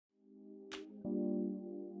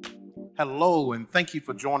Hello, and thank you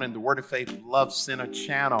for joining the Word of Faith Love Center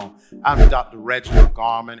channel. I'm Dr. Reginald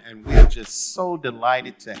Garmon, and we're just so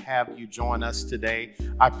delighted to have you join us today.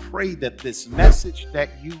 I pray that this message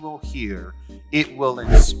that you will hear, it will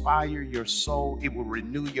inspire your soul, it will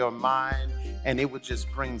renew your mind, and it will just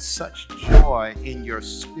bring such joy in your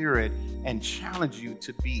spirit and challenge you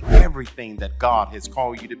to be everything that God has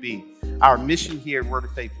called you to be. Our mission here at Word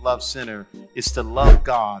of Faith Love Center is to love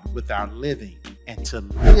God with our living and to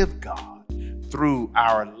live God through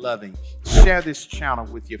our loving. Share this channel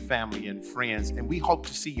with your family and friends, and we hope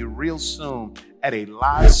to see you real soon at a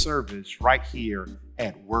live service right here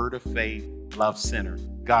at Word of Faith Love Center.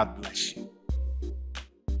 God bless you.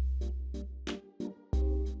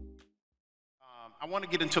 I want to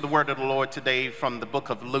get into the word of the Lord today from the book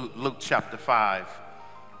of Luke chapter 5.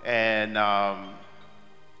 And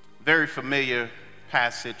very familiar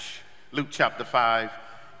passage, Luke chapter 5.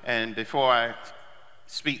 And before I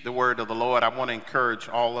speak the word of the Lord, I want to encourage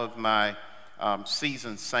all of my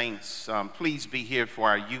seasoned saints. Please be here for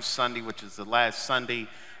our Youth Sunday, which is the last Sunday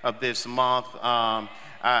of this month.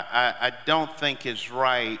 I don't think it's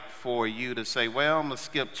right for you to say, well, I'm going to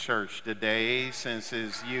skip church today since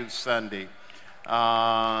it's Youth Sunday.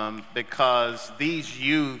 Because these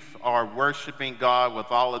youth are worshiping God with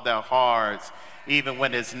all of their hearts, even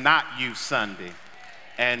when it's not Youth Sunday.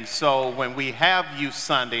 And so when we have Youth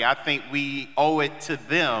Sunday, I think we owe it to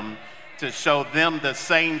them to show them the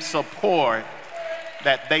same support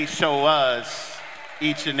that they show us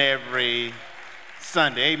each and every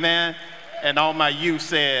Sunday. Amen. And all my youth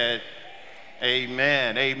said,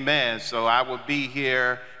 amen, amen. So I will be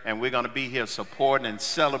here, and we're going to be here supporting and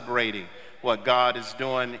celebrating what God is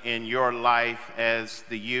doing in your life as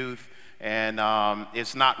the youth. And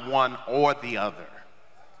it's not one or the other.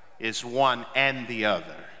 It's one and the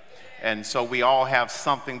other. And so we all have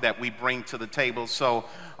something that we bring to the table. So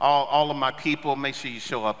all of my people, make sure you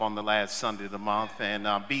show up on the last Sunday of the month and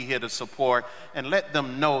be here to support and let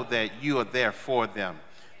them know that you are there for them.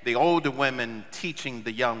 The older women teaching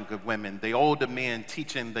the younger women, the older men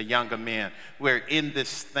teaching the younger men. We're in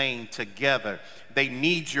this thing together. They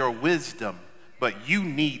need your wisdom, but you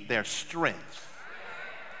need their strength.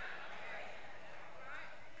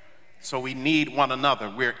 So we need one another.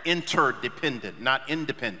 We're interdependent, not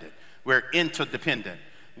independent. We're interdependent.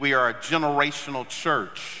 We are a generational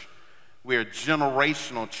church. We're a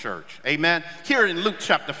generational church. Amen. Here in Luke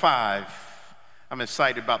chapter 5, I'm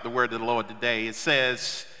excited about the word of the Lord today. It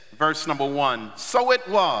says, verse number 1, so it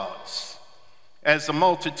was, as the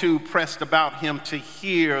multitude pressed about him to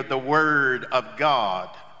hear the word of God,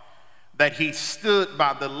 that he stood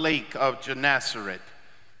by the lake of Gennesaret.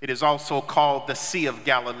 It is also called the Sea of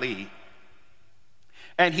Galilee.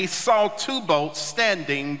 And he saw two boats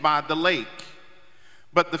standing by the lake,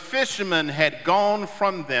 but the fishermen had gone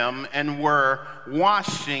from them and were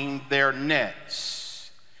washing their nets.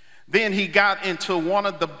 Then he got into one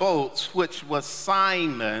of the boats, which was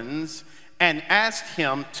Simon's, and asked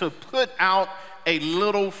him to put out a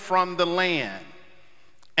little from the land.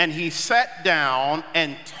 And he sat down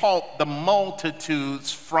and taught the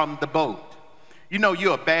multitudes from the boat. You know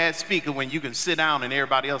you're a bad speaker when you can sit down and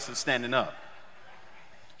everybody else is standing up.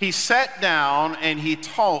 He sat down and he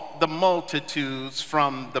taught the multitudes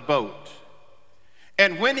from the boat.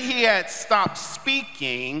 And when he had stopped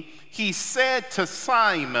speaking, he said to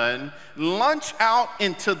Simon, launch out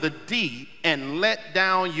into the deep and let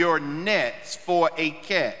down your nets for a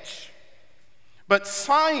catch. But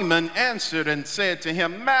Simon answered and said to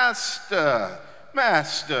him, Master,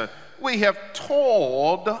 we have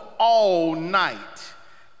toiled all night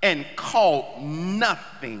and caught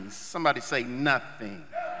nothing. Somebody say nothing.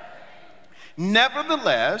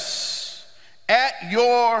 Nevertheless, at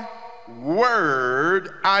your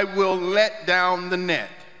word, I will let down the net.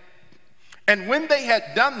 And when they had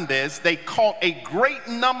done this, they caught a great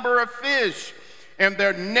number of fish, and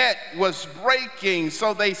their net was breaking.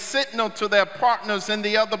 So they signaled to their partners in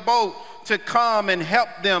the other boat to come and help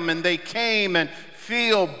them. And they came and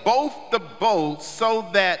filled both the boats so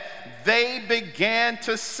that they began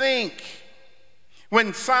to sink.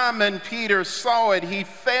 When Simon Peter saw it, he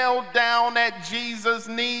fell down at Jesus'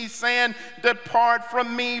 knees, saying, depart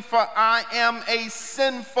from me, for I am a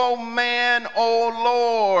sinful man, O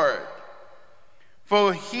Lord.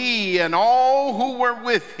 For he and all who were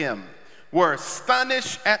with him were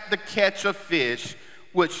astonished at the catch of fish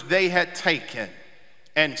which they had taken.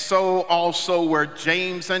 And so also were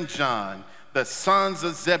James and John, the sons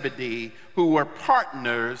of Zebedee, who were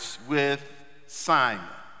partners with Simon.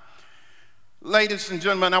 Ladies and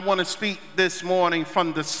gentlemen, I want to speak this morning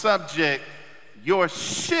from the subject, your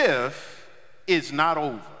shift is not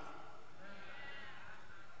over.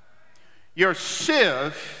 Your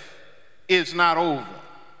shift is not over.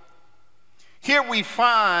 Here we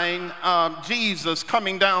find Jesus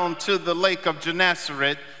coming down to the lake of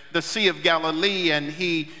Gennesaret, the Sea of Galilee, and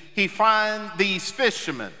he finds these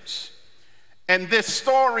fishermen. And this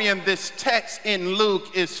story and this text in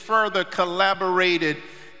Luke is further collaborated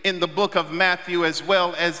in the book of Matthew as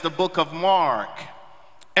well as the book of Mark.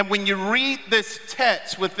 And when you read this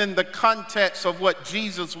text within the context of what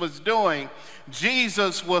Jesus was doing,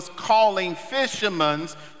 Jesus was calling fishermen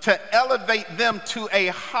to elevate them to a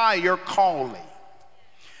higher calling.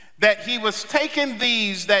 That he was taking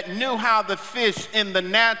these that knew how to fish in the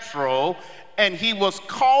natural, and he was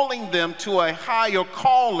calling them to a higher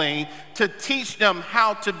calling to teach them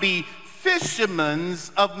how to be fishermen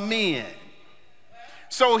of men.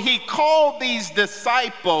 So he called these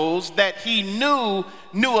disciples that he knew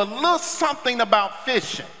a little something about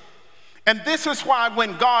fishing. And this is why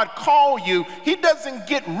when God called you, he doesn't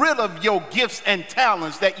get rid of your gifts and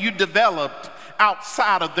talents that you developed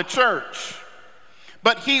outside of the church.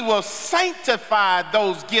 But he will sanctify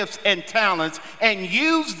those gifts and talents and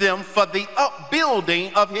use them for the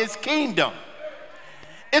upbuilding of his kingdom.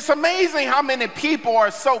 It's amazing how many people are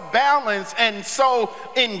so balanced and so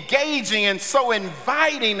engaging and so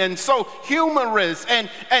inviting and so humorous and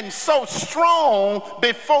so strong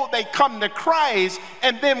before they come to Christ.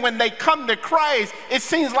 And then when they come to Christ, it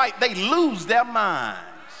seems like they lose their minds.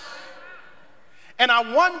 And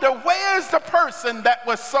I wonder, where's the person that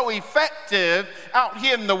was so effective out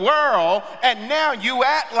here in the world, and now you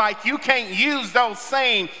act like you can't use those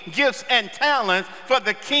same gifts and talents for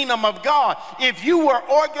the kingdom of God? If you were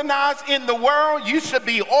organized in the world, you should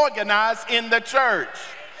be organized in the church.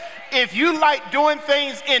 If you like doing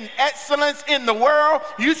things in excellence in the world,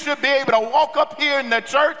 you should be able to walk up here in the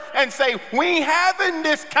church and say, we ain't having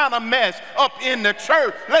this kind of mess up in the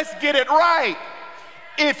church. Let's get it right.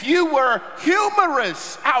 If you were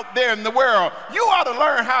humorous out there in the world, you ought to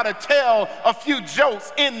learn how to tell a few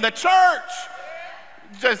jokes in the church.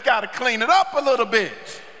 You just got to clean it up a little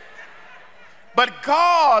bit. But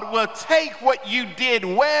God will take what you did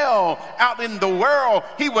well out in the world.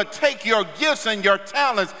 He will take your gifts and your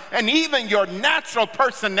talents and even your natural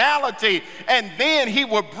personality, and then he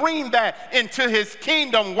will bring that into his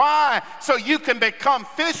kingdom. Why? So you can become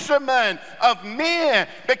fishermen of men,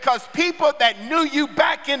 because people that knew you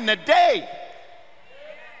back in the day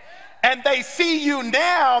and they see you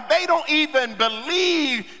now, they don't even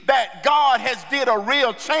believe that God has did a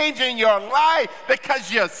real change in your life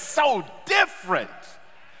because you're so different.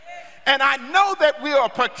 And I know that we are a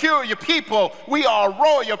peculiar people. We are a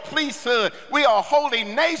royal priesthood. We are a holy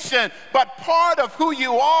nation. But part of who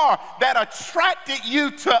you are that attracted you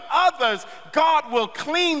to others, God will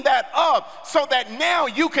clean that up so that now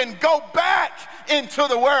you can go back into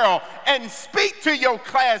the world and speak to your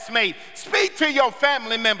classmates, speak to your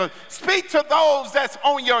family members, speak to those that's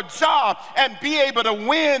on your job, and be able to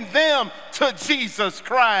win them to Jesus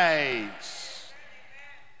Christ.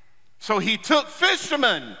 So he took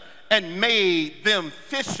fishermen and made them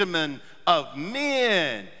fishermen of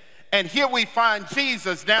men. And here we find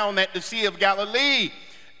Jesus down at the Sea of Galilee,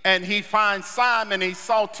 and he finds Simon. He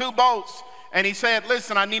saw two boats, and he said,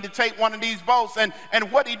 listen, I need to take one of these boats. And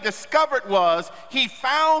what he discovered was he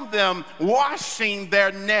found them washing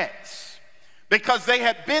their nets, because they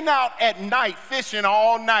had been out at night fishing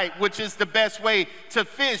all night, which is the best way to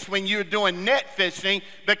fish when you're doing net fishing,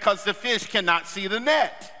 because the fish cannot see the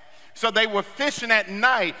net. So they were fishing at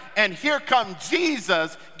night, and here comes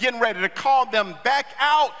Jesus getting ready to call them back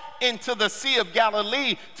out into the Sea of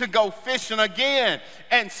Galilee to go fishing again.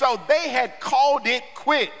 And so they had called it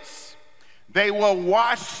quits. They were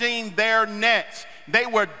washing their nets. They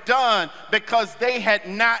were done because they had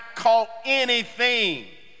not caught anything.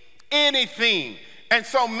 And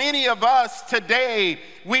so many of us today,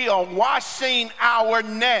 we are washing our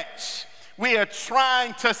nets. We are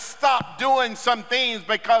trying to stop doing some things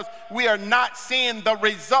because we are not seeing the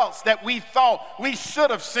results that we thought we should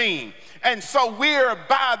have seen. And so we're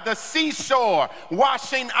by the seashore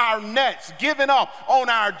washing our nets, giving up on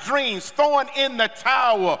our dreams, throwing in the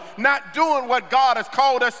towel, not doing what God has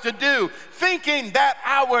called us to do, thinking that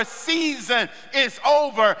our season is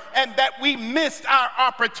over and that we missed our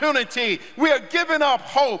opportunity. We're giving up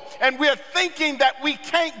hope, and we're thinking that we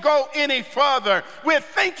can't go any further. We're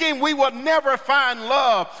thinking we will never find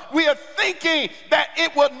love. We are thinking that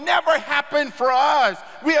it will never happen for us.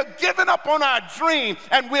 We are giving up on our dream,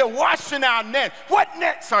 and we're washing our nets. What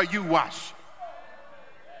nets are you washing?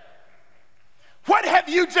 What have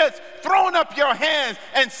you just thrown up your hands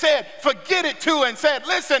and said, forget it to, and said,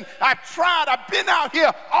 listen, I've tried, I've been out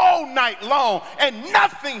here all night long, and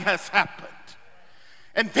nothing has happened.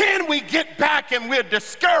 And then we get back and we're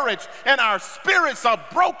discouraged and our spirits are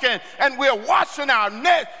broken and we're washing our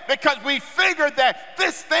nets because we figured that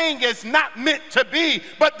this thing is not meant to be.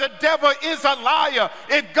 But the devil is a liar.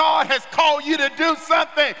 If God has called you to do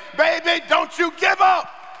something, baby, don't you give up.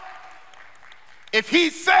 If he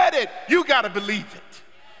said it, you got to believe it.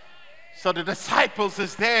 So the disciples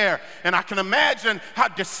is there, and I can imagine how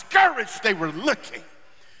discouraged they were looking.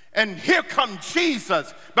 And here comes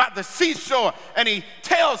Jesus by the seashore, and he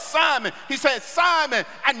tells Simon, he says, Simon,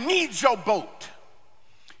 I need your boat.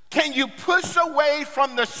 Can you push away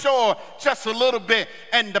from the shore just a little bit?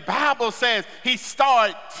 And the Bible says he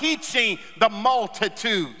started teaching the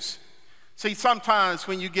multitudes. See, sometimes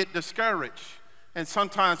when you get discouraged, and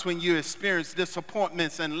sometimes when you experience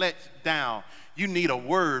disappointments and let down, you need a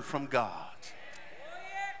word from God.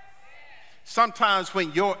 Sometimes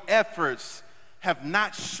when your efforts have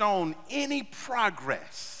not shown any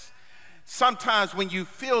progress, sometimes when you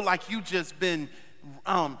feel like you just been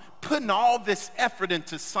putting all this effort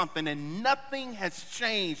into something and nothing has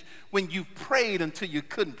changed, when you've prayed until you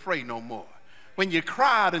couldn't pray no more, when you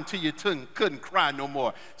cried until you couldn't cry no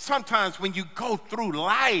more. Sometimes when you go through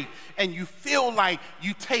life and you feel like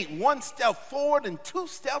you take one step forward and two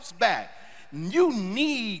steps back, you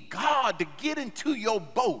need God to get into your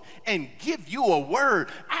boat and give you a word.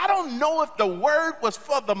 I don't know if the word was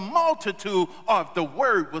for the multitude or if the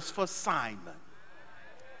word was for Simon.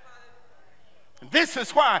 This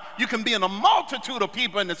is why you can be in a multitude of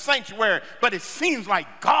people in the sanctuary, but it seems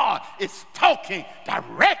like God is talking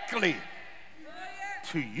directly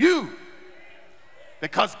to you.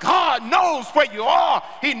 Because God knows where you are.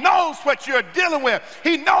 He knows what you're dealing with.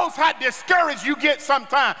 He knows how discouraged you get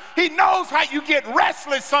sometimes. He knows how you get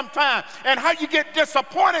restless sometimes and how you get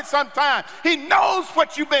disappointed sometimes. He knows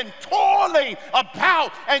what you've been toiling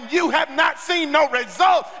about and you have not seen no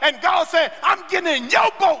results. And God said, I'm getting in your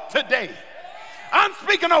boat today. I'm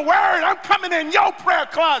speaking a word. I'm coming in your prayer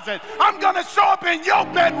closet. I'm going to show up in your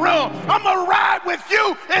bedroom. I'm going to ride with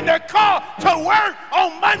you in the car to work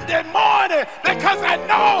on Monday morning because I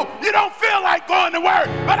know you don't feel like going to work.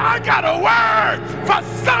 But I got a word for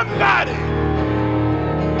somebody.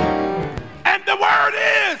 And the word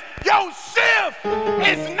is, your shift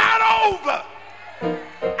is not over.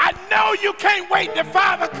 I know you can't wait till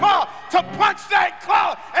 5 o'clock to punch that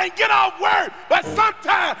clock and get off work, but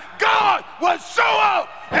sometimes God will show up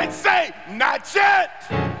and say, not yet.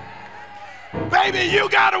 Baby, you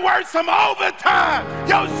got to work some overtime.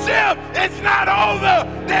 Your shift is not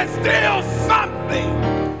over. There's still something.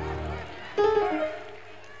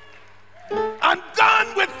 I'm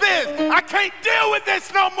done with this. I can't deal with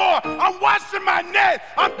this no more. I'm washing my net.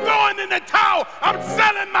 I'm throwing in the towel. I'm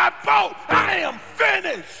selling my boat. I am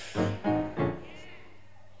finished.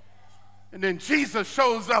 And then Jesus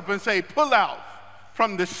shows up and say, pull out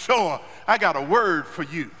from the shore. I got a word for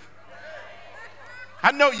you.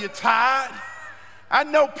 I know you're tired. I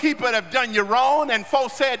know people that have done you wrong and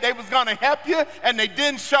folks said they was going to help you and they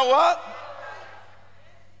didn't show up.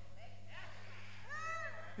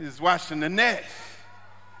 Is washing the nets.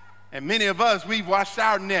 And many of us, we've washed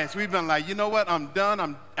our nets. We've been like, you know what, I'm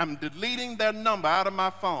done. I'm deleting their number out of my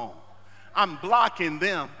phone. I'm blocking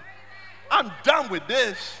them. I'm done with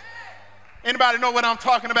this. Anybody know what I'm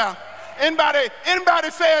talking about? Anybody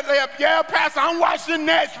said, yeah, Pastor, I'm washing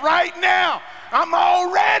nets right now. I'm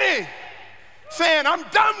already saying I'm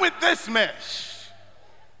done with this mess.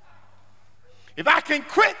 If I can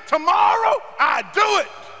quit tomorrow, I do it.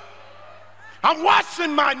 I'm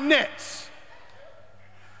washing my nets.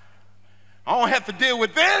 I don't have to deal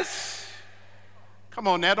with this. Come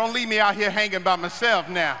on now, don't leave me out here hanging by myself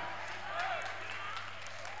now.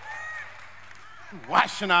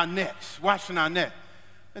 Washing our nets, washing our nets.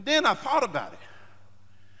 And then I thought about it.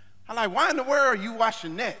 I'm like, why in the world are you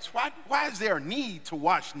washing nets? Why is there a need to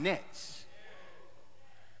wash nets?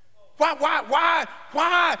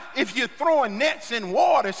 Why if you're throwing nets in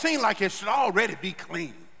water, it seems like it should already be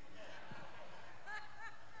clean.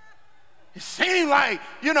 It seemed like,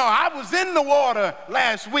 I was in the water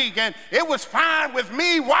last week and it was fine with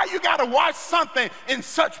me. Why you got to wash something in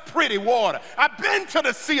such pretty water? I've been to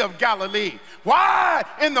the Sea of Galilee. Why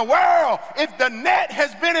in the world, if the net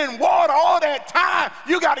has been in water all that time,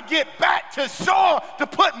 you got to get back to shore to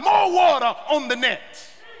put more water on the net?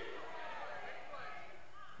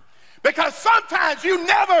 Because sometimes you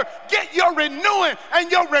never get your renewing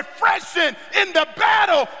and your refreshing in the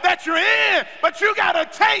battle that you're in. But you got to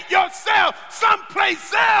take yourself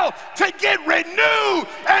someplace else to get renewed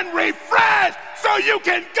and refreshed so you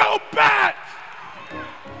can go back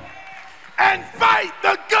and fight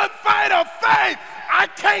the good fight of faith. I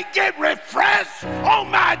can't get refreshed on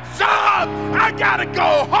my job. up. I got to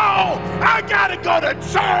go home. I got to go to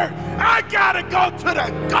church. I got to go to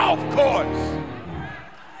the golf course.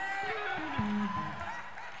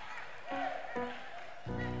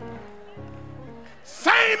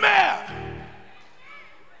 Same air,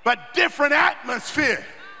 but different atmosphere.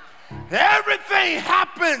 Everything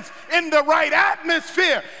happens in the right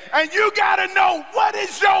atmosphere. And you got to know what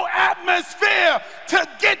is your atmosphere to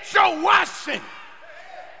get your washing,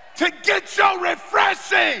 to get your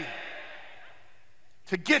refreshing,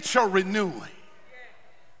 to get your renewing.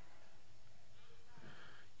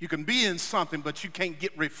 You can be in something, but you can't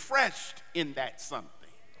get refreshed in that something.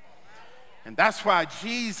 And that's why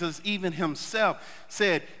Jesus even himself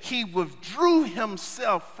said he withdrew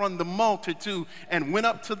himself from the multitude and went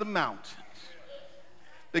up to the mountains.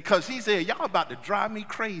 Because he said, y'all about to drive me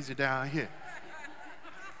crazy down here.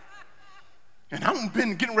 And I've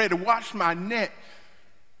been getting ready to wash my net.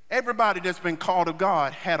 Everybody that's been called of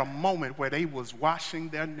God had a moment where they was washing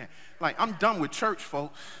their net. Like, I'm done with church,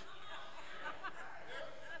 folks.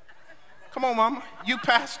 Come on, mama, you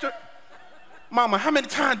pastor. Mama, how many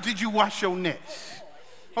times did you wash your nets?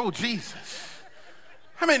 Oh, Jesus.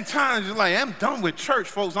 How many times you're like, I'm done with church,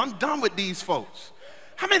 folks. I'm done with these folks.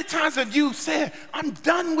 How many times have you said, I'm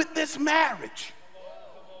done with this marriage?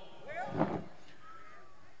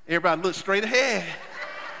 Everybody look straight ahead.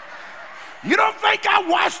 You don't think I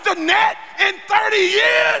washed a net in 30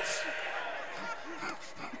 years?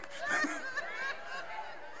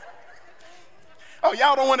 Oh,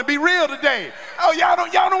 y'all don't want to be real today. Oh, y'all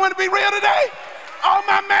don't want to be real today? All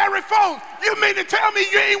my married folks, you mean to tell me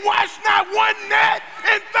you ain't washed not one net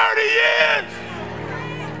in 30 years?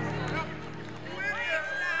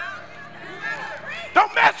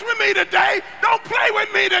 Don't mess with me today. Don't play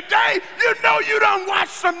with me today. You know you done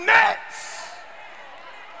washed some nets.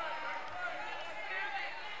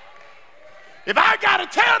 If I got to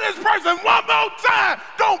tell this person one more time,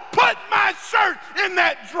 don't put my shirt in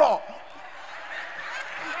that drawer.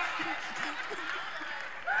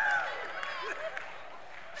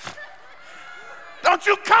 Don't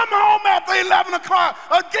you come home after 11 o'clock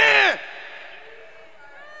again.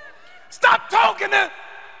 Stop talking to.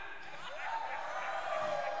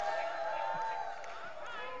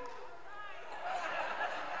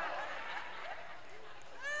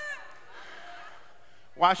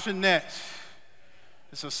 Wash your nets.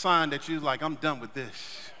 It's a sign that you're like, I'm done with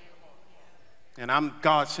this. And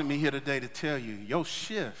God sent me here today to tell you, your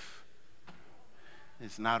shift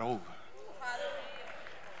is not over.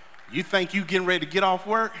 You think you getting ready to get off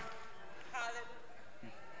work?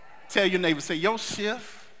 Tell your neighbor, say, your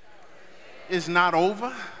shift is not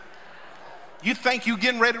over. You think you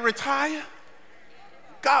getting ready to retire?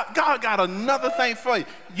 God got another thing for you.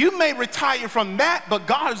 You may retire from that, but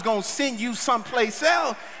God is going to send you someplace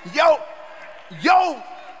else. Your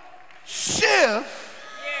shift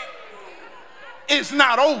is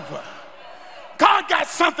not over. God got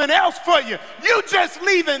something else for you. You just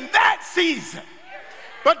leaving that season.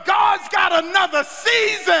 But God's got another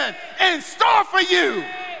season in store for you.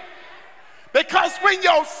 Because when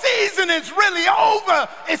your season is really over,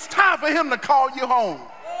 it's time for him to call you home.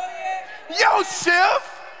 Your shift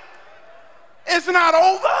is not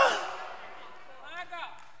over.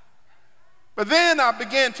 But then I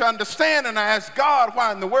began to understand, and I asked God,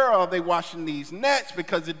 why in the world are they washing these nets?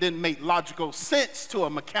 Because it didn't make logical sense to a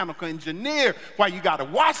mechanical engineer why you got to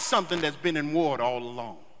wash something that's been in water all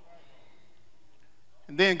along.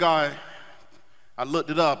 And then God, I looked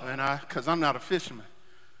it up, and because I'm not a fisherman,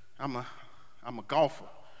 I'm a golfer.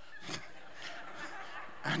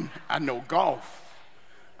 I know golf.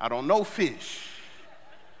 I don't know fish.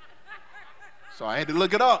 So I had to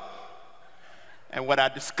look it up. And what I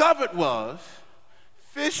discovered was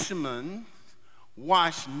fishermen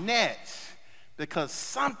wash nets because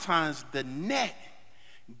sometimes the net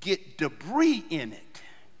get debris in it.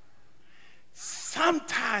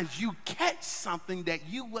 Sometimes you catch something that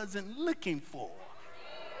you wasn't looking for.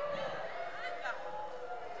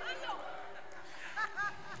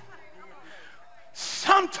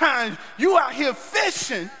 Sometimes you out here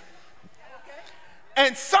fishing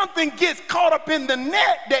and something gets caught up in the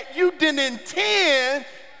net that you didn't intend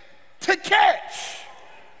to catch.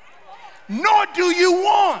 Nor do you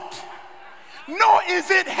want. Nor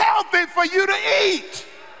is it healthy for you to eat.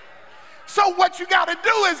 So what you got to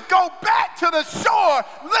do is go back to the shore,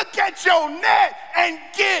 look at your net, and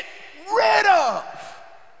get rid of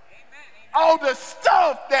all the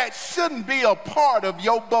stuff that shouldn't be a part of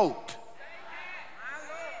your boat.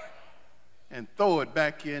 And throw it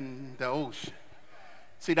back in the ocean.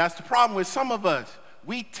 See, that's the problem with some of us.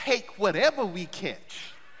 We take whatever we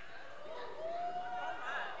catch.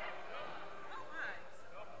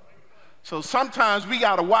 So sometimes we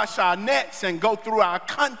got to wash our nets and go through our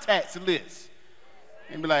contacts list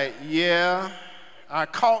and be like, yeah, I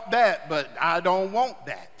caught that, but I don't want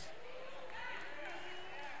that.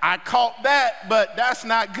 I caught that, but that's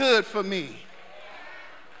not good for me.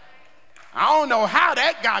 I don't know how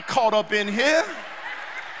that got caught up in here.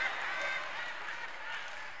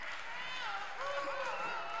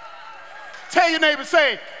 Tell your neighbor,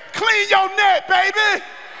 say, clean your net, baby.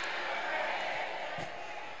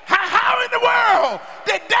 How in the world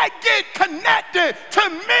did that get connected to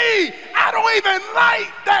me? I don't even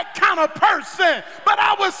like that kind of person, but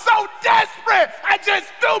I was so desperate, I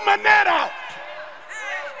just threw my net out.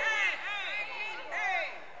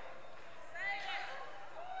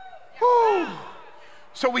 Whew.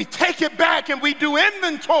 So we take it back and we do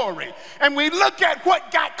inventory and we look at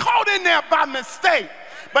what got caught in there by mistake.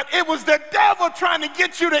 But it was the devil trying to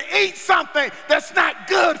get you to eat something that's not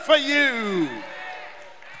good for you.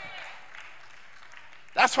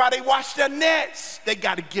 That's why they wash their nets. They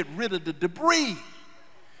got to get rid of the debris.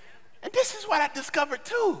 And this is what I discovered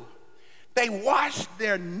too. They wash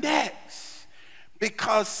their nets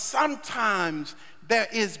because sometimes there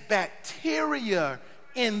is bacteria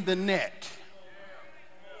in the net.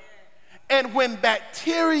 And when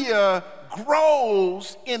bacteria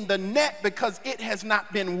grows in the net because it has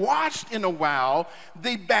not been washed in a while,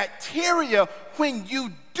 the bacteria, when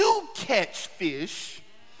you do catch fish,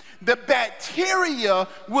 the bacteria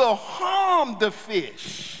will harm the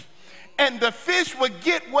fish. And the fish will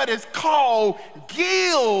get what is called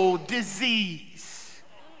gill disease.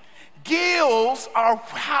 Gills are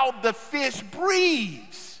how the fish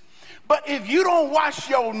breathes. But if you don't wash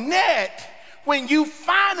your net, when you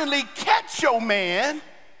finally catch your man,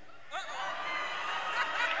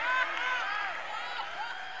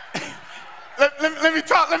 let me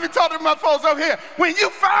talk to my folks over here. When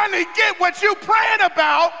you finally get what you praying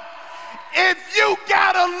about, if you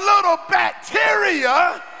got a little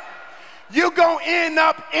bacteria, you're going to end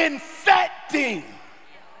up infecting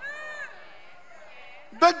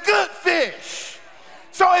the good fish.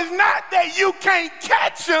 So it's not that you can't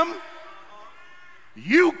catch them,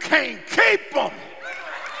 you can't keep them.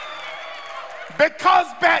 Because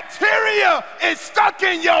bacteria is stuck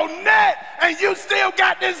in your net and you still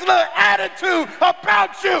got this little attitude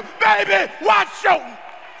about you. Baby, watch your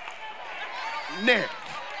net.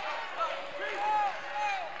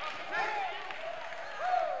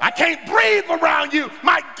 I can't breathe around you.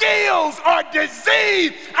 My gills are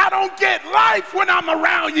diseased. I don't get life when I'm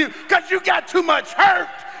around you because you got too much hurt.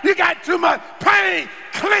 You got too much pain.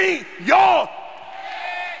 Clean your.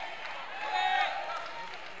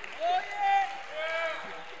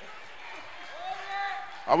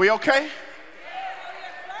 Are we okay?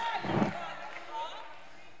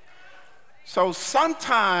 So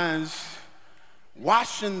sometimes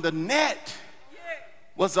washing the net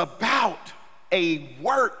was about a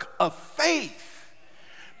work of faith,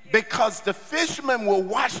 because the fishermen will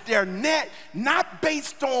wash their net not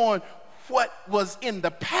based on what was in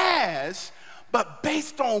the past, but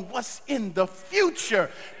based on what's in the future,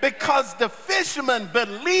 because the fishermen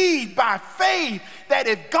believed by faith that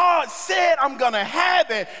if God said I'm gonna have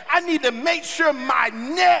it, I need to make sure my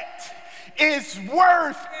net is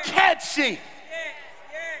worth catching,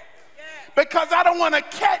 because I don't want to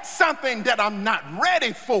catch something that I'm not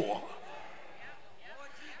ready for.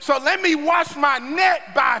 So let me wash my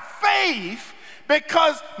net by faith,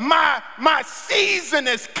 because my season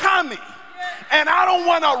is coming. And I don't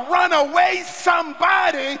want to run away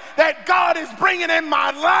somebody that God is bringing in my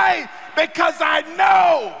life, because I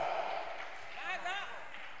know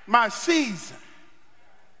my season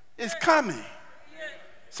is coming.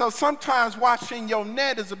 So sometimes washing your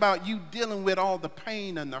net is about you dealing with all the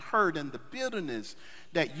pain and the hurt and the bitterness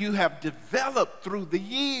that you have developed through the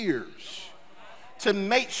years, to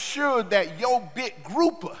make sure that your big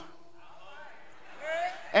grouper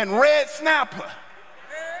and red snapper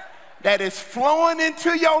that is flowing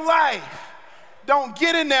into your life don't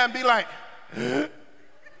get in there and be like,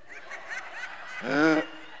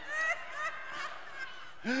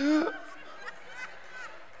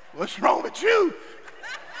 what's wrong with you?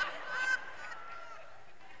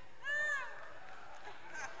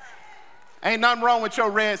 Ain't nothing wrong with your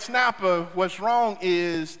red snapper. What's wrong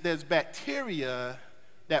is there's bacteria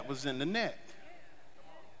that was in the net.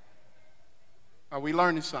 Are we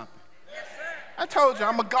learning something? Yes, sir. I told you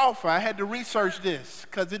I'm a golfer. I had to research this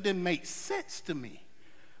because it didn't make sense to me.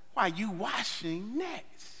 Why you washing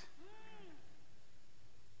nets?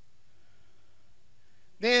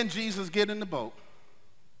 Then Jesus get in the boat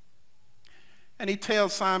and he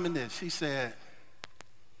tells Simon this. He said,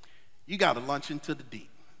 you got to launch into the deep.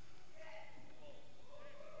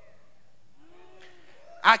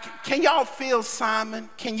 Can y'all feel Simon?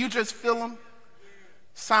 Can you just feel him?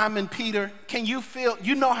 Simon Peter, can you feel,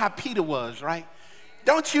 you know how Peter was, right?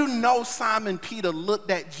 Don't you know Simon Peter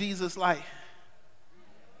looked at Jesus like,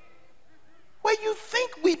 where you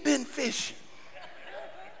think we've been fishing?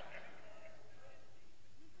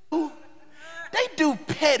 They do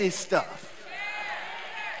petty stuff.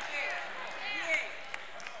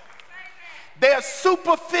 They're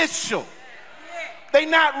superficial. They're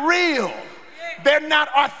not real. They're not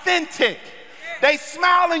authentic. They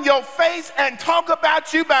smile in your face and talk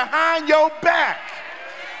about you behind your back.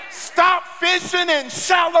 Stop fishing in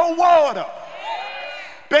shallow water.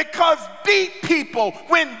 Because deep people,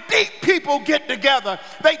 when deep people get together,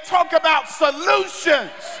 they talk about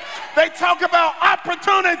solutions. They talk about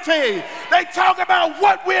opportunity. They talk about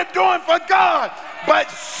what we're doing for God. But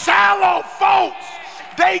shallow folks,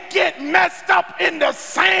 they get messed up in the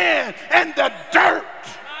sand and the dirt.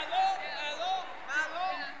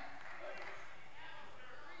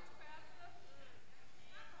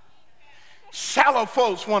 Shallow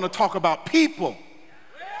folks want to talk about people.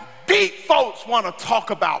 Deep folks want to talk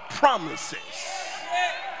about promises.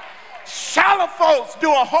 Shallow folks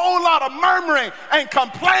do a whole lot of murmuring and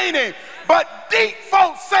complaining, but deep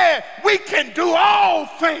folks said we can do all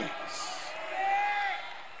things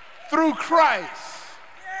through Christ.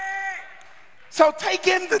 So take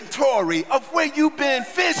inventory of where you've been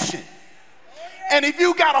fishing. And if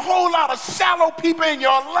you got a whole lot of shallow people in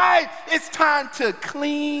your life, it's time to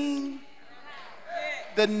clean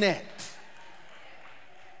the net.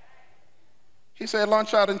 He said,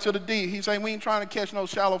 launch out into the deep. He said, we ain't trying to catch no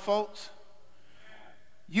shallow folks.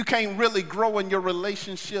 You can't really grow in your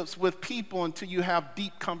relationships with people until you have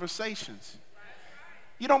deep conversations.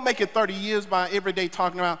 You don't make it 30 years by every day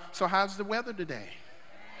talking about, so how's the weather today?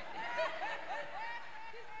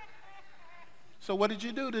 So what did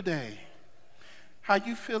you do today? How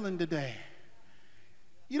you feeling today?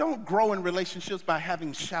 You don't grow in relationships by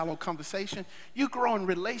having shallow conversation. You grow in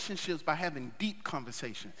relationships by having deep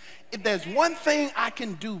conversation. If there's one thing I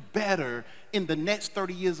can do better in the next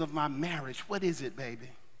 30 years of my marriage, what is it, baby?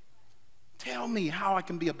 Tell me how I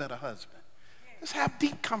can be a better husband. Let's have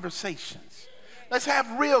deep conversations. Let's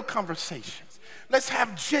have real conversations. Let's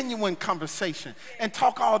have genuine conversation and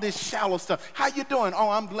talk all this shallow stuff. How you doing? Oh,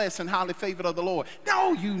 I'm blessed and highly favored of the Lord.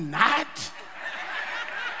 No, you not.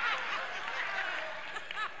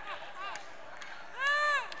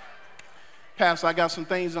 Pastor, I got some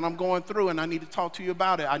things that I'm going through and I need to talk to you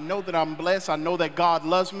about it. I know that I'm blessed. I know that God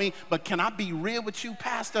loves me. But can I be real with you,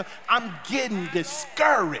 Pastor? I'm getting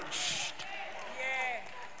discouraged.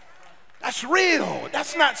 That's real.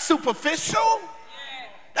 That's not superficial.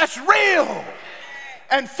 That's real.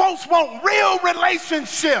 And folks want real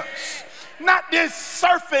relationships. Not this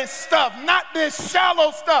surface stuff. Not this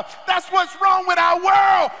shallow stuff. That's what's wrong with our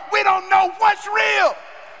world. We don't know what's real.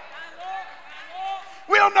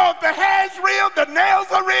 We don't know if the hair's real, the nails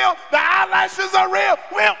are real, the eyelashes are real.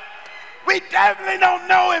 We definitely don't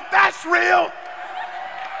know if that's real.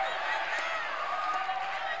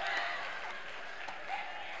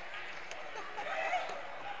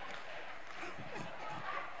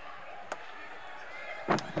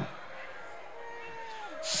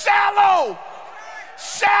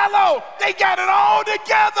 Shallow. They got it all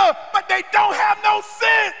together, but they don't have no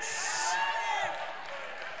sense.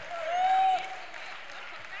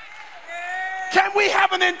 Can we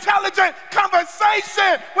have an intelligent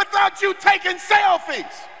conversation without you taking selfies?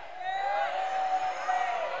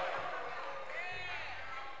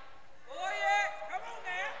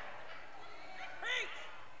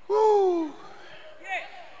 Woo.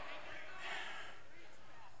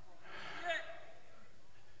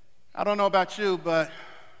 I don't know about you, but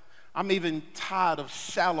I'm even tired of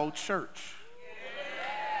shallow church.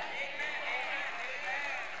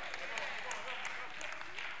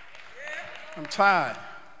 I'm tired.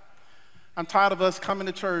 I'm tired of us coming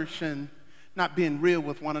to church and not being real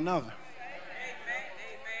with one another.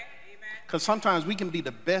 Because sometimes we can be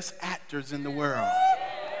the best actors in the world.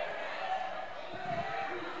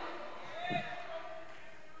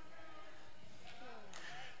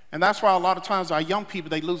 And that's why a lot of times our young people,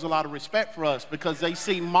 they lose a lot of respect for us because they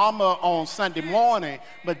see mama on Sunday morning,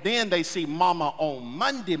 but then they see mama on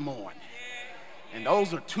Monday morning. And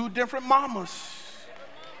those are two different mamas.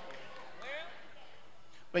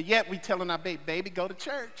 But yet we telling our baby, go to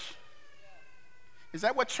church. Is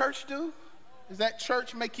that what church do? Does that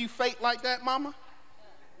church make you fake like that, mama?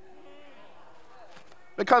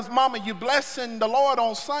 Because, mama, you blessing the Lord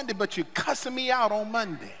on Sunday, but you cussing me out on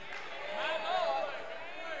Monday.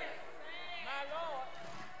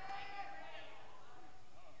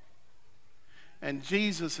 And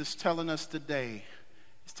Jesus is telling us today,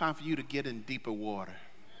 he It's time for you to get in deeper water.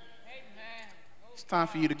 It's time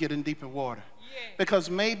for you to get in deeper water. Because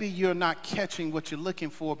maybe you're not catching what you're looking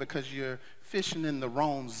for because you're fishing in the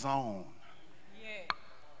wrong zone.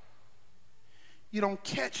 You don't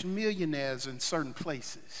catch millionaires in certain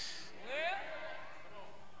places.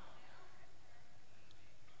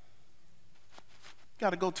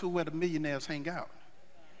 Got to go to where the millionaires hang out.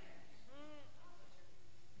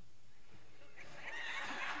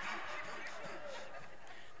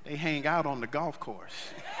 They hang out on the golf course.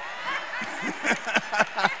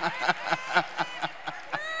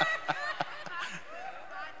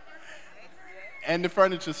 And the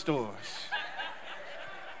furniture stores.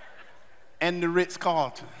 And the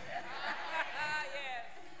Ritz-Carlton.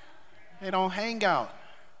 They don't hang out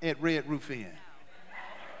at Red Roof Inn.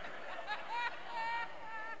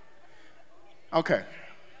 Okay.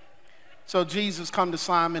 So Jesus come to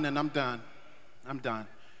Simon, and I'm done.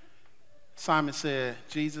 Simon said,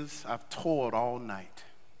 Jesus, I've toiled all night.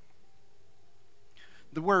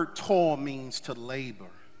 The word toil means to labor,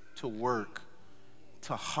 to work,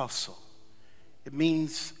 to hustle. It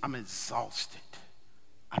means I'm exhausted.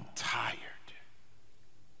 I'm tired.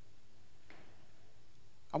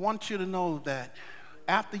 I want you to know that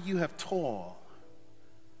after you have toiled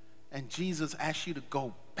and Jesus asks you to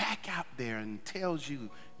go back out there and tells you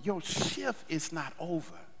your shift is not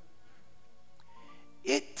over,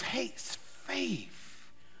 it takes faith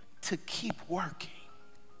to keep working.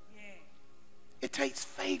 It takes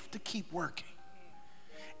faith to keep working.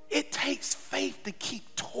 It takes faith to keep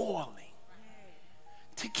toiling,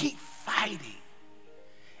 to keep fighting.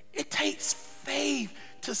 It takes faith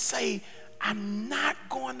to say, I'm not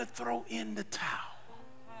going to throw in the towel.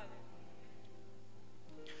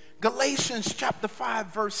 Galatians chapter 5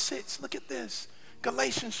 verse 6, look at this.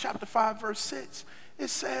 Galatians chapter 5 verse 6, it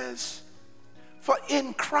says, for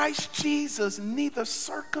in Christ Jesus neither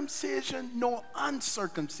circumcision nor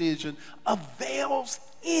uncircumcision avails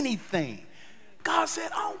anything. God said,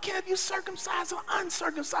 I don't care if you're circumcised or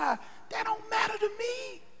uncircumcised. That don't matter to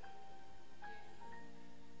me.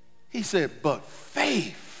 He said, but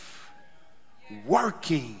faith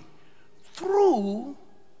working through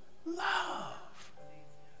love.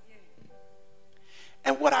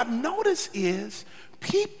 And what I've noticed is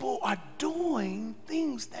people are doing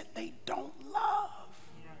things that they don't love.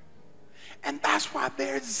 And that's why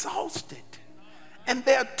they're exhausted. And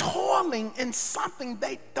they're toiling in something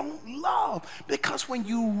they don't love. Because when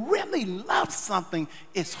you really love something,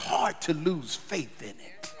 it's hard to lose faith in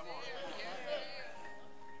it.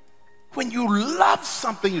 When you love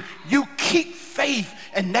something, you keep faith,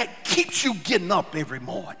 and that keeps you getting up every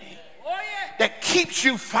morning. That keeps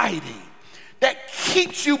you fighting. That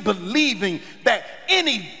keeps you believing that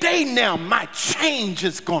any day now my change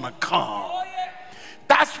is going to come.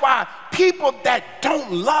 That's why people that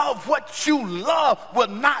don't love what you love will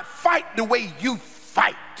not fight the way you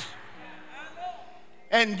fight.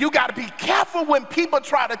 And you got to be careful when people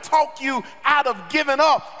try to talk you out of giving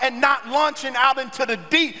up and not launching out into the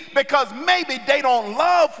deep, because maybe they don't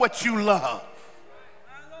love what you love.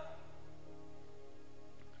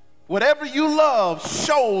 Whatever you love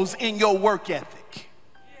shows in your work ethic.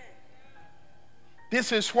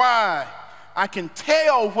 This is why I can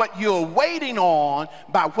tell what you're waiting on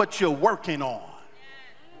by what you're working on.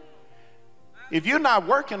 If you're not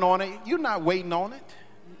working on it, you're not waiting on it.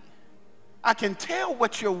 I can tell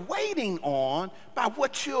what you're waiting on by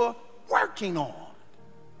what you're working on.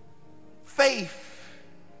 Faith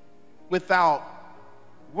without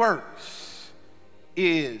works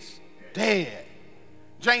is dead.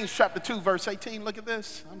 James chapter 2 verse 18, look at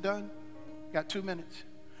this. I'm done. Got 2 minutes.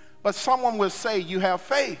 But someone will say, you have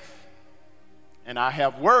faith and I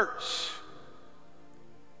have works.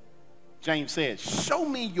 James said, show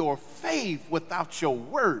me your faith without your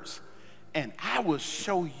works, and I will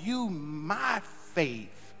show you my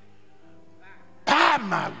faith by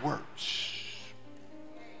my works.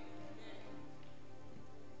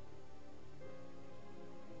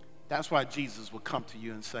 That's why Jesus will come to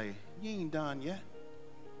you and say, you ain't done yet.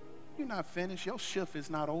 You're not finished. Your shift is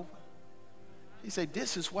not over. He said,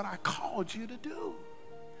 this is what I called you to do.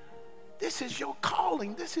 This is your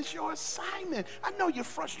calling. This is your assignment. I know you're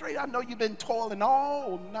frustrated. I know you've been toiling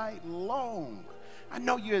all night long. I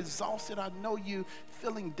know you're exhausted. I know you're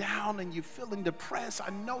feeling down and you're feeling depressed. I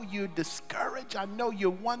know you're discouraged. I know you're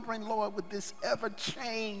wondering, Lord, would this ever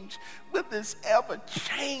change? Will this ever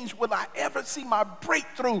change? Will I ever see my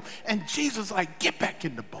breakthrough? And Jesus is like, get back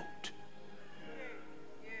in the boat.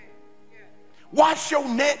 Wash your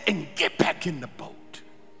net and get back in the boat.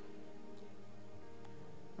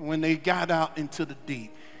 And when they got out into the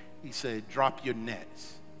deep, he said, drop your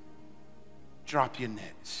nets. drop your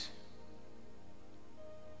nets.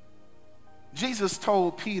 Jesus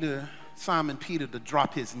told Peter, Simon Peter, to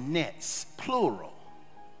drop his nets, plural.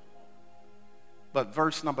 But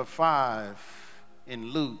verse number 5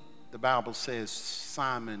 in Luke, the Bible says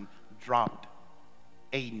Simon dropped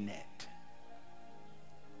a net,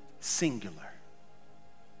 singular.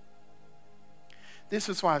 This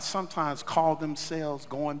is why sometimes call themselves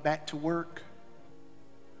going back to work,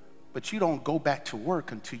 but you don't go back to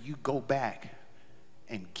work until you go back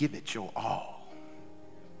and give it your all.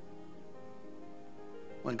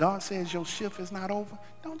 When God says your shift is not over,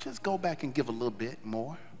 don't just go back and give a little bit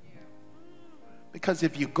more. Because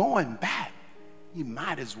if you're going back, you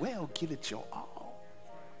might as well give it your all.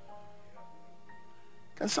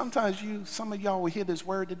 Because sometimes some of y'all will hear this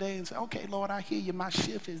word today and say, okay, Lord, I hear you, my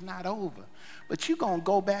shift is not over. But you're going to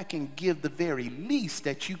go back and give the very least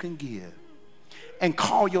that you can give. And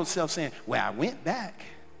call yourself saying, well, I went back.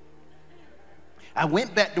 I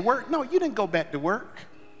went back to work. No, you didn't go back to work.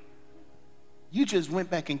 You just went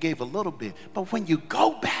back and gave a little bit. But when you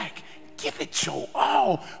go back, give it your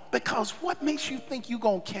all. Because what makes you think you're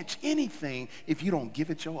going to catch anything if you don't give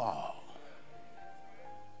it your all?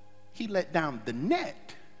 He let down the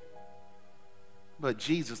net. But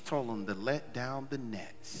Jesus told him to let down the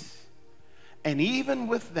nets. And even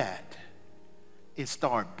with that, it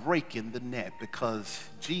started breaking the net because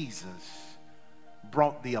Jesus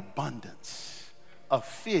brought the abundance of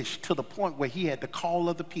fish to the point where he had to call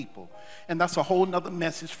other people. And that's a whole nother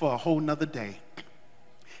message for a whole nother day.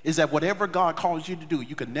 Is that whatever God calls you to do,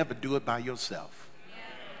 you can never do it by yourself.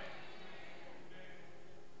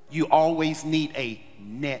 You always need a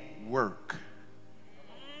network.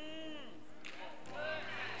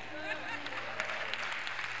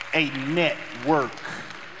 A network.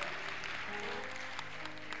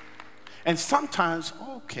 And sometimes,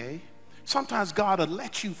 sometimes God will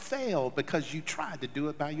let you fail because you tried to do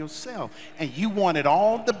it by yourself. And you wanted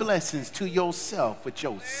all the blessings to yourself with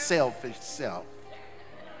your selfish self.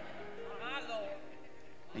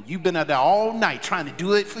 And you've been out there all night trying to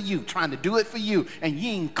do it for you, and you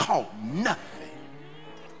ain't caught nothing.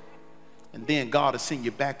 And then God will send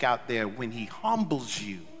you back out there when he humbles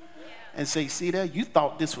you and say, see there, you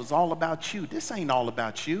thought this was all about you. This ain't all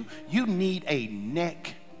about you. You need a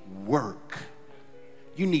network.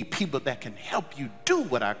 You need people that can help you do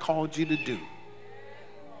what I called you to do.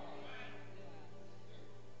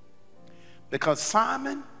 Because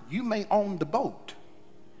Simon, you may own the boat,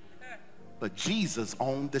 but Jesus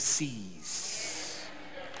owned the seas.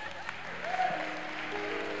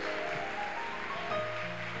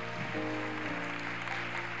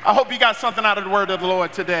 I hope you got something out of the word of the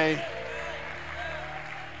Lord today.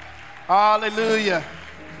 Hallelujah.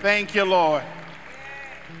 Thank you, Lord.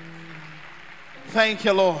 Thank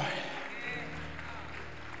you, Lord.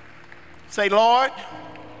 Say, Lord,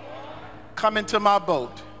 come into my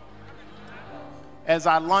boat. As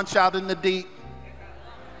I launch out in the deep,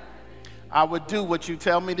 I would do what you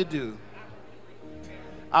tell me to do.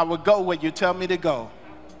 I would go where you tell me to go.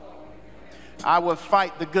 I would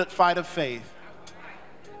fight the good fight of faith.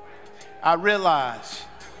 I realize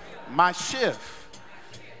my shift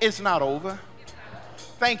is not over.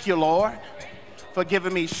 Thank you, Lord, for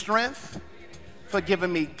giving me strength, for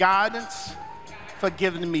giving me guidance, for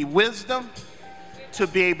giving me wisdom to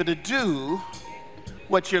be able to do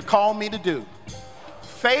what you call me to do.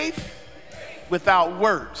 Faith without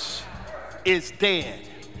works is dead.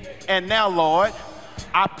 And now, Lord,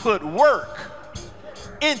 I put work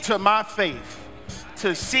into my faith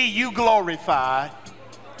to see you glorified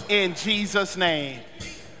in Jesus' name.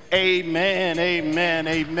 Amen, amen,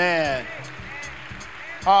 amen.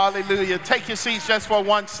 Hallelujah. Take your seats just for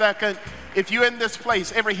 1 second. If you're in this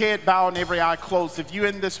place, every head bowed and every eye closed, if you're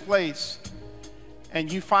in this place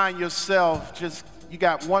and you find yourself just, you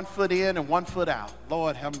got 1 foot in and 1 foot out,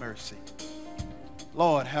 Lord have mercy.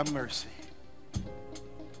 Lord have mercy.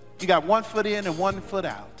 You got 1 foot in and 1 foot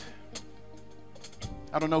out.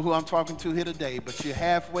 I don't know who I'm talking to here today, but you're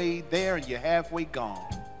halfway there and you're halfway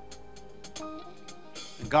gone.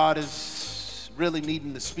 And God is really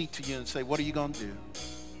needing to speak to you and say, what are you going to do?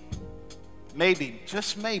 Maybe,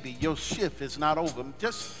 just maybe, your shift is not over.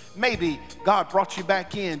 Just maybe God brought you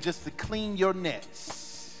back in just to clean your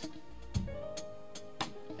nets.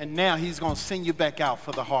 And now he's going to send you back out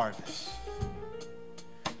for the harvest.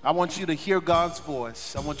 I want you to hear God's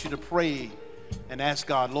voice. I want you to pray and ask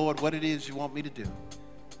God, Lord, what it is you want me to do.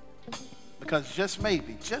 Because just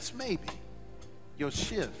maybe, your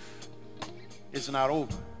shift is not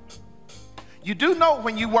over. You do know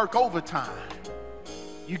when you work overtime,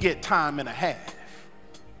 you get time and a half.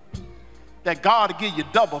 That God will give you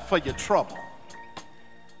double for your trouble.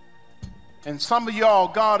 And some of y'all,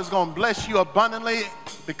 God is going to bless you abundantly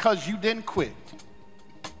because you didn't quit.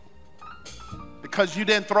 Because you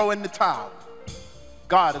didn't throw in the towel.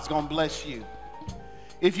 God is going to bless you.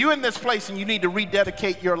 If you're in this place and you need to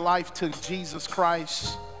rededicate your life to Jesus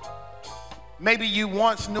Christ, maybe you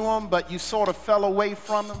once knew him, but you sort of fell away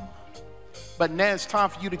from him. But now it's time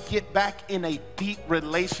for you to get back in a deep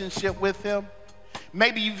relationship with him.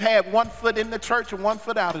 Maybe you've had one foot in the church and one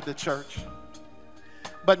foot out of the church.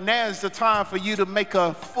 But now is the time for you to make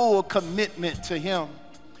a full commitment to him.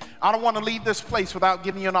 I don't want to leave this place without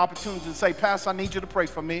giving you an opportunity to say, Pastor, I need you to pray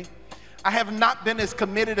for me. I have not been as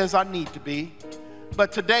committed as I need to be.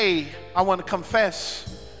 But today, I want to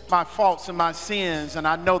confess my faults and my sins, and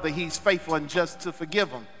I know that he's faithful and just to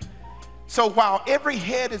forgive them. So while every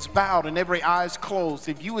head is bowed and every eye is closed,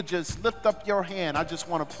 if you would just lift up your hand, I just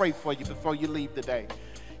want to pray for you before you leave today.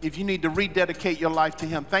 If you need to rededicate your life to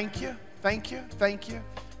him, thank you, thank you, thank you,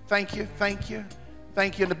 thank you, thank you.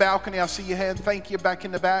 Thank you in the balcony. I see your hand. Thank you back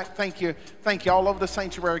in the back. Thank you. Thank you all over the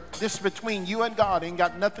sanctuary. This is between you and God. Ain't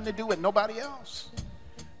got nothing to do with nobody else.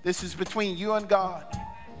 This is between you and God.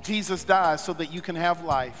 Jesus died so that you can have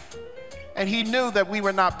life. And he knew that we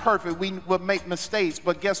were not perfect. We would make mistakes.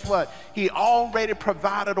 But guess what? He already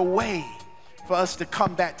provided a way for us to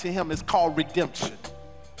come back to him. It's called redemption.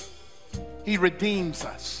 He redeems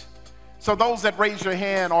us. So those that raise your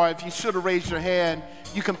hand, or if you should have raised your hand,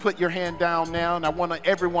 you can put your hand down now. And I want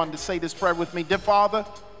everyone to say this prayer with me. Dear Father,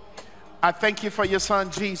 I thank you for your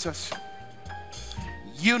son, Jesus.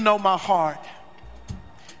 You know my heart.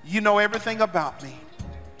 You know everything about me.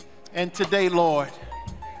 And today, Lord,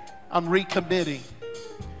 I'm recommitting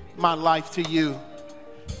my life to you.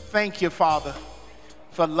 Thank you, Father,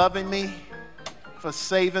 for loving me, for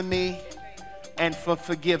saving me, and for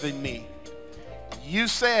forgiving me. You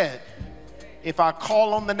said, if I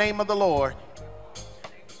call on the name of the Lord,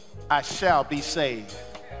 I shall be saved.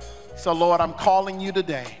 So, Lord, I'm calling you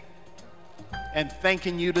today and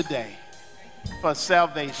thanking you today for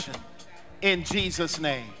salvation. In Jesus'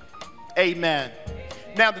 name, amen.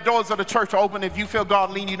 Now, the doors of the church are open. If you feel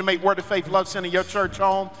God leading you to make Word of Faith Love Center your church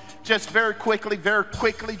home, just very quickly,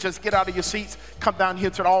 just get out of your seats. Come down here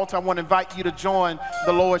to the altar. I want to invite you to join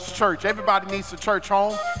the Lord's church. Everybody needs a church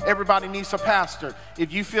home. Everybody needs a pastor.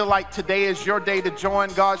 If you feel like today is your day to join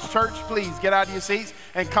God's church, please get out of your seats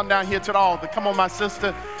and come down here to the altar. Come on, my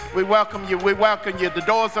sister. We welcome you. We welcome you. The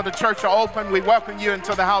doors of the church are open. We welcome you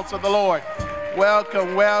into the house of the Lord.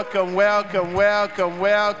 Welcome, welcome, welcome, welcome,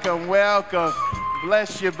 welcome, welcome.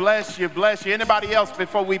 Bless you, bless you, bless you. Anybody else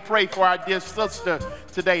before we pray for our dear sister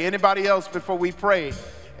today? Anybody else before we pray?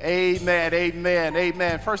 Amen, amen,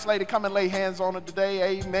 amen. First Lady, come and lay hands on her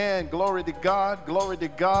today. Amen. Glory to God, glory to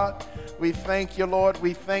God. We thank you, Lord.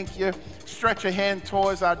 We thank you. Stretch your hand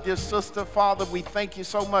towards our dear sister. Father, we thank you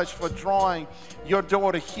so much for drawing your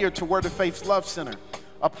daughter here to Word of Faith Love Center,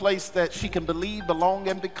 a place that she can believe, belong,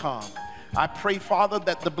 and become. I pray, Father,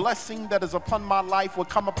 that the blessing that is upon my life will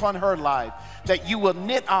come upon her life, that you will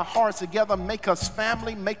knit our hearts together, make us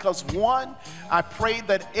family, make us one. I pray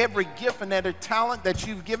that every gift and every talent that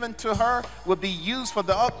you've given to her will be used for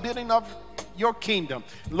the upbuilding of your kingdom.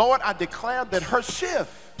 Lord, I declare that her shift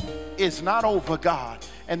is not over, God,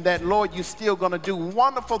 and that, Lord, you're still going to do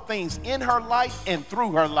wonderful things in her life and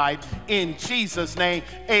through her life. In Jesus' name,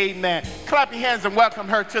 amen. Clap your hands and welcome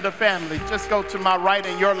her to the family. Just go to my right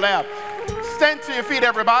and your left. Stand to your feet,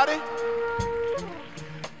 everybody.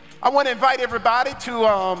 I want to invite everybody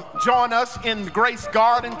to join us in Grace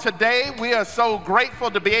Garden today. We are so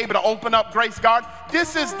grateful to be able to open up Grace Garden.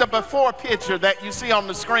 This is the before picture that you see on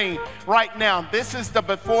the screen right now. This is the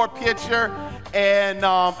before picture, and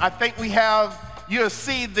I think we have, you'll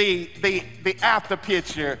see the after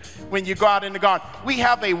picture when you go out in the garden. We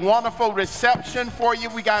have a wonderful reception for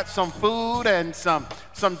you. We got some food and some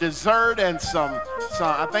dessert and some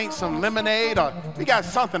I think some lemonade, or we got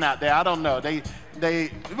something out there. I don't know.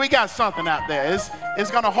 We got something out there.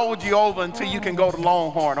 It's going to hold you over until you can go to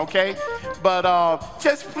Longhorn, okay? But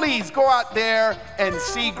just please go out there and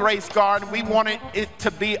see Grace Garden. We wanted it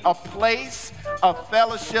to be a place, a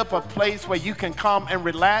fellowship, a place where you can come and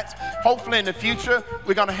relax. Hopefully in the future,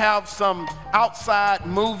 we're going to have some outside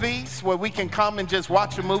movies where we can come and just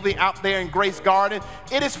watch a movie out there in Grace Garden.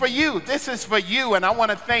 It is for you. This is for you, and I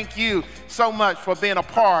want to thank you so much for being a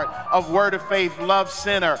part of Word of Faith Love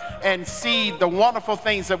Center and see the wonderful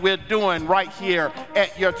things that we're doing right here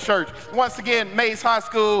at your church. Once again, Mays High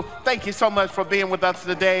School, thank you so much for being with us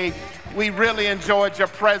today. We really enjoyed your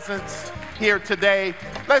presence here today.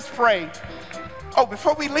 Let's pray. Oh,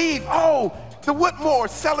 before we leave, the Woodmores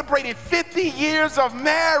celebrated 50 years of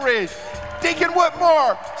marriage. Deacon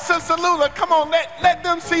Whitmore, Sister Lula, come on, let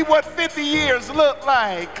them see what 50 years look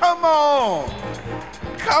like. Come on.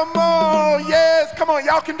 Come on, yes, come on,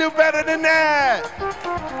 y'all can do better than that.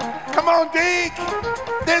 Come on, Deke.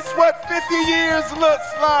 This is what 50 years looks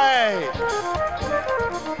like.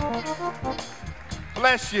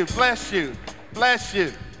 Bless you, bless you, bless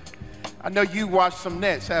you. I know you watched some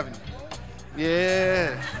nets, haven't you?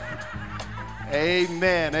 Yeah.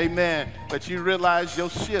 Amen, amen. But you realize your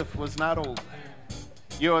shift was not over.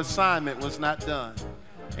 Your assignment was not done.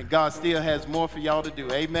 And God still has more for y'all to do.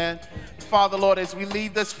 Amen. Father, Lord, as we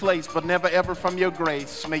leave this place, but never ever from your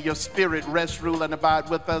grace, may your spirit rest, rule, and abide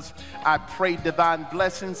with us. I pray divine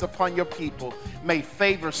blessings upon your people. May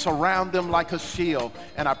favor surround them like a shield.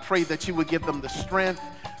 And I pray that you would give them the strength,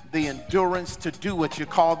 the endurance to do what you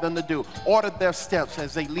called them to do. Order their steps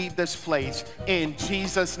as they leave this place in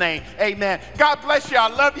Jesus' name. Amen. God bless you. I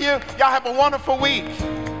love you. Y'all have a wonderful week.